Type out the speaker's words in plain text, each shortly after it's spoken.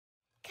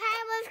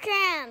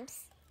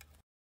Grams.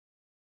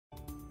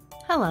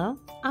 Hello,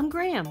 I'm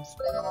Grams.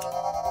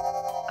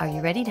 Are you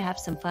ready to have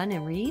some fun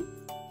and read?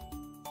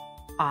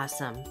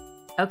 Awesome.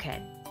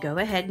 Okay, go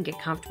ahead and get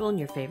comfortable in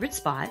your favorite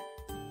spot,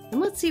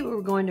 and let's see what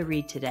we're going to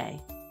read today.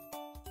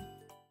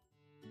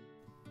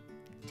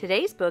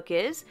 Today's book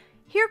is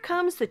Here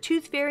Comes the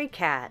Tooth Fairy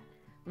Cat,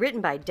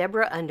 written by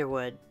Deborah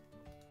Underwood.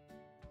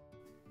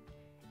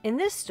 In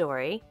this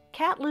story,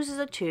 Cat loses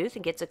a tooth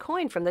and gets a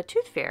coin from the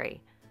Tooth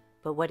Fairy,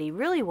 but what he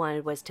really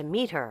wanted was to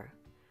meet her.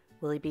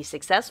 Will he be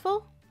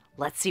successful?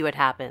 Let's see what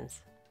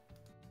happens.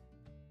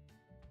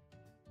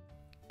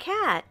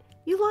 Cat,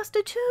 you lost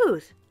a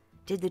tooth.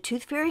 Did the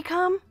Tooth Fairy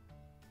come?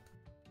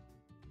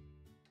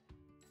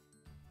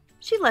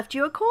 She left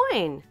you a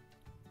coin.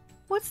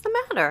 What's the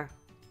matter?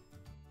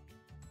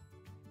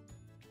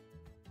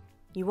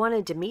 You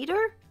wanted to meet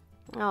her?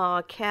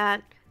 Aw,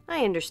 Cat,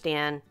 I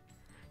understand.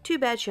 Too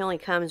bad she only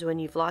comes when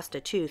you've lost a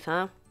tooth,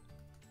 huh?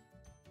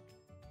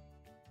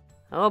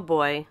 Oh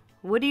boy,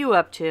 what are you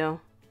up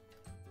to?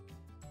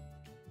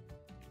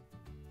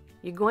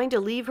 You're going to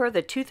leave her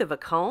the tooth of a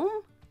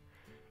comb?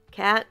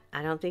 Cat,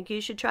 I don't think you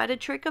should try to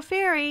trick a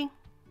fairy.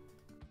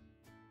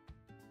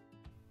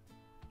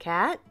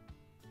 Cat,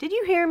 did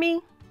you hear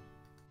me?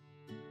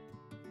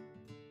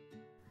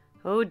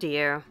 Oh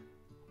dear.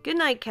 Good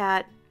night,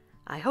 Cat.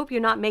 I hope you're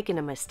not making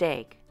a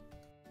mistake.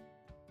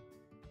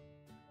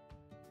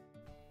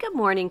 Good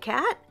morning,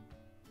 Cat.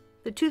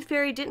 The Tooth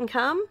Fairy didn't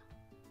come?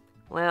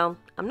 Well,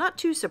 I'm not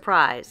too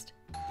surprised.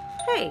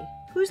 Hey,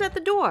 who's at the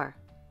door?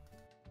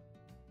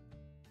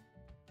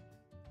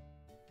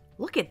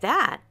 Look at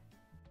that.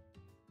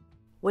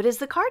 What does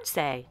the card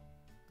say?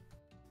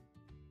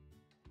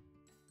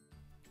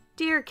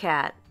 Dear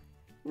Cat,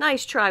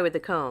 nice try with the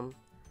comb.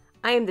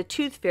 I am the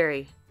Tooth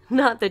Fairy,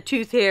 not the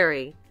Tooth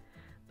Harry.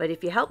 But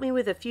if you help me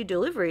with a few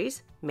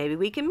deliveries, maybe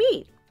we can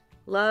meet.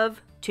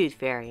 Love, Tooth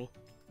Fairy.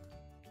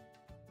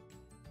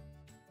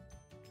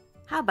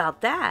 How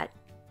about that?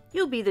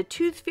 You'll be the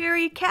Tooth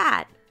Fairy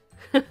Cat.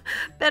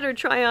 Better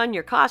try on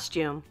your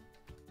costume.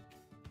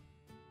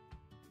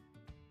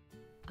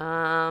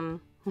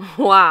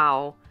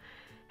 Wow.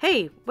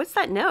 Hey, what's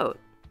that note?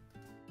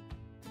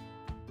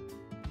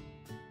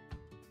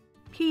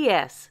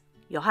 P.S.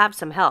 You'll have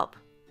some help.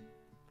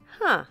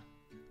 Huh.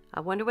 I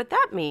wonder what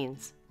that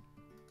means.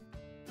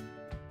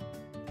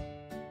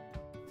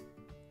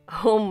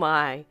 Oh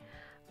my.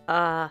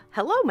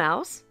 Hello,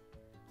 Mouse.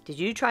 Did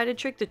you try to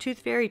trick the Tooth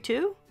Fairy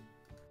too?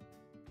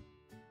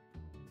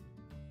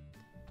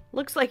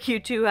 Looks like you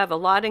two have a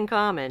lot in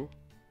common.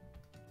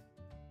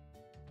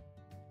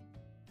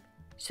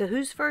 So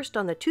who's first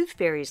on the Tooth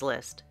Fairy's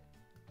list?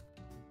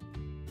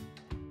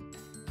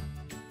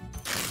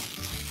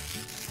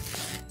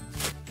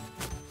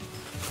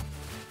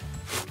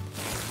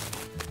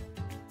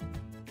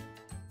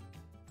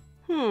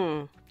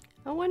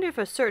 I wonder if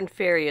a certain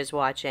fairy is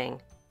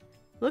watching.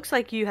 Looks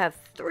like you have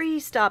 3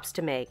 stops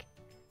to make.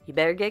 You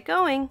better get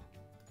going.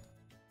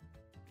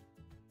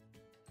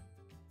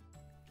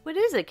 What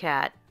is it,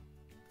 Cat?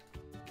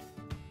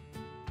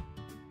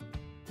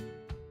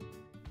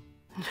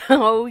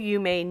 No, you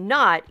may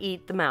not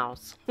eat the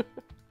mouse.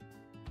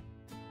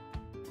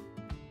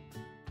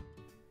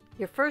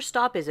 Your first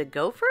stop is a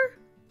gopher?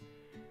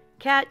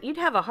 Cat, you'd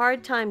have a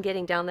hard time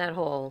getting down that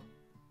hole.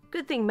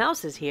 Good thing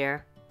Mouse is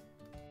here.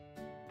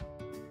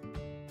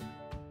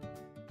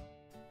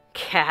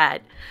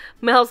 Cat,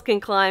 Mouse can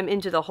climb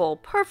into the hole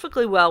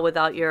perfectly well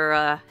without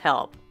your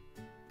help.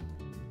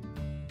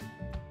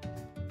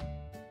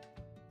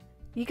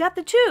 You got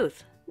the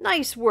tooth.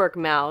 Nice work,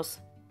 Mouse.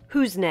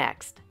 Who's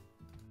next?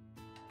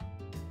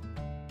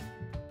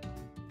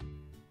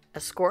 A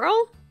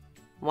squirrel?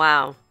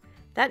 Wow,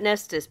 that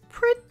nest is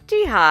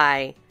pretty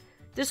high.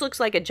 This looks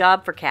like a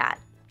job for Cat.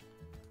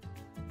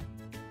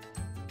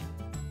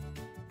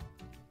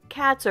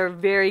 Cats are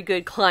very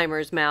good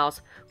climbers,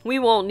 Mouse. We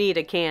won't need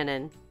a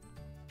cannon.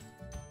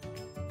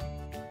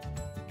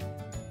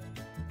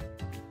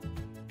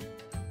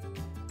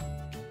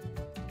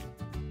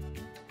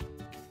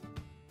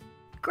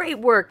 Great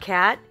work,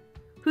 Cat.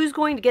 Who's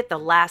going to get the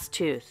last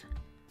tooth?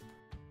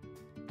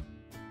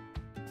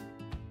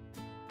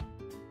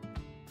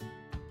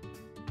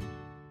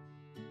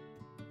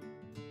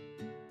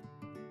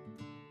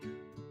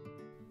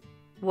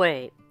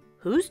 Wait,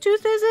 whose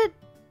tooth is it?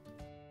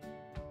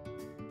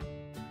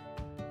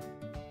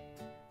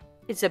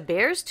 It's a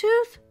bear's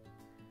tooth?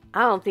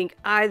 I don't think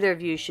either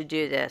of you should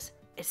do this.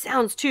 It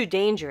sounds too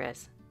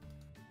dangerous.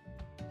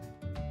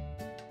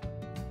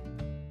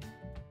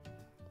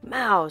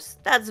 Mouse,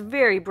 that's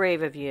very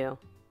brave of you.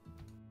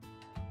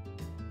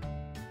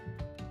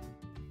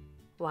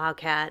 Wow,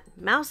 Cat,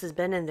 Mouse has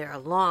been in there a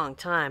long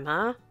time,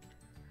 huh?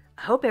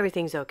 I hope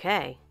everything's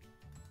okay.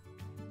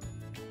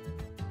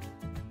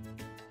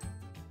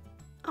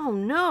 Oh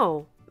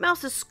no,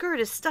 Mouse's skirt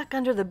is stuck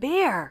under the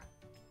bear.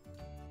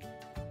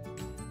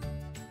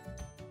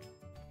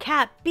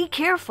 Cat, be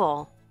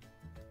careful.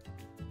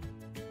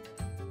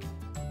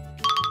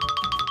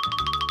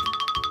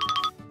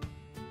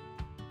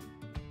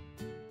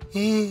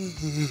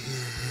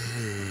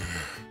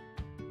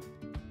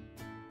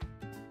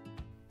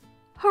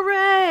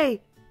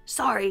 Hooray!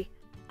 Sorry,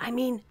 I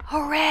mean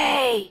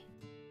hooray!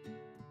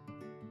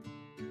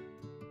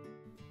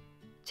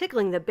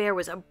 Tickling the bear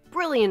was a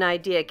brilliant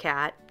idea,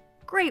 Cat.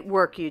 Great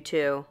work, you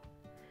two.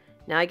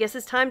 Now I guess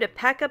it's time to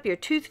pack up your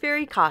Tooth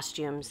Fairy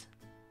costumes.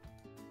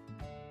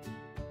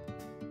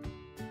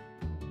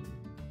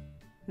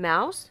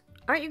 Mouse,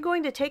 aren't you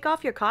going to take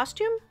off your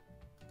costume?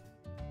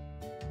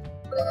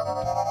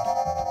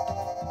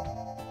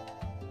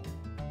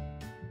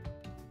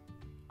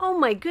 Oh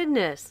my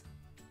goodness!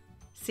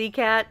 See,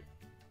 Cat?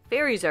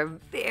 Fairies are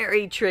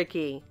very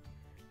tricky.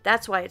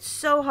 That's why it's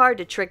so hard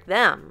to trick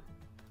them.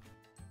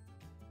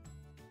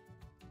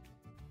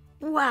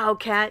 Wow,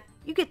 Cat,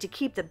 you get to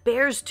keep the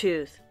bear's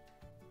tooth.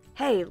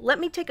 Hey, let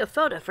me take a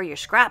photo for your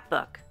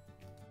scrapbook.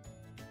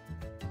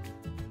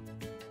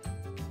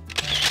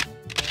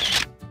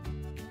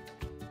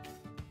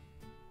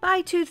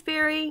 Bye, Tooth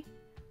Fairy.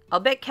 I'll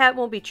bet Cat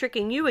won't be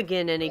tricking you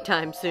again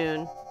anytime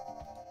soon.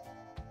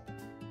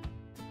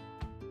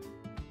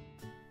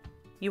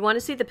 You want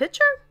to see the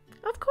picture?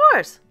 Of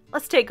course.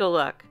 Let's take a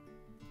look.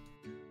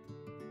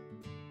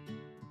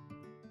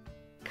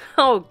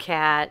 Oh,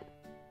 Cat.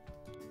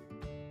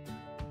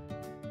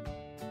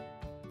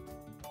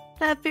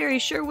 That fairy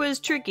sure was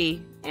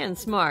tricky and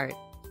smart.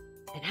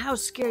 And how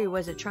scary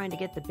was it trying to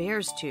get the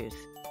bear's tooth?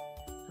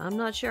 I'm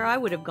not sure I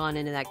would have gone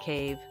into that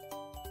cave.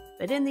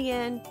 But in the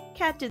end,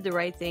 Cat did the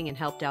right thing and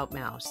helped out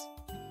Mouse.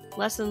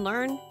 Lesson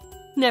learned: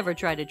 never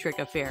try to trick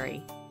a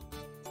fairy.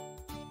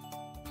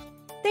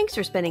 Thanks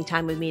for spending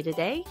time with me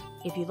today.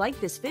 If you like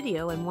this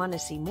video and want to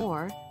see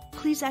more,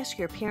 please ask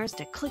your parents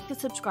to click the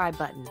subscribe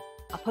button.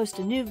 I'll post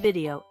a new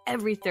video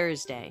every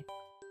Thursday.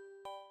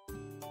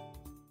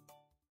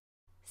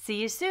 See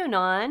you soon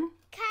on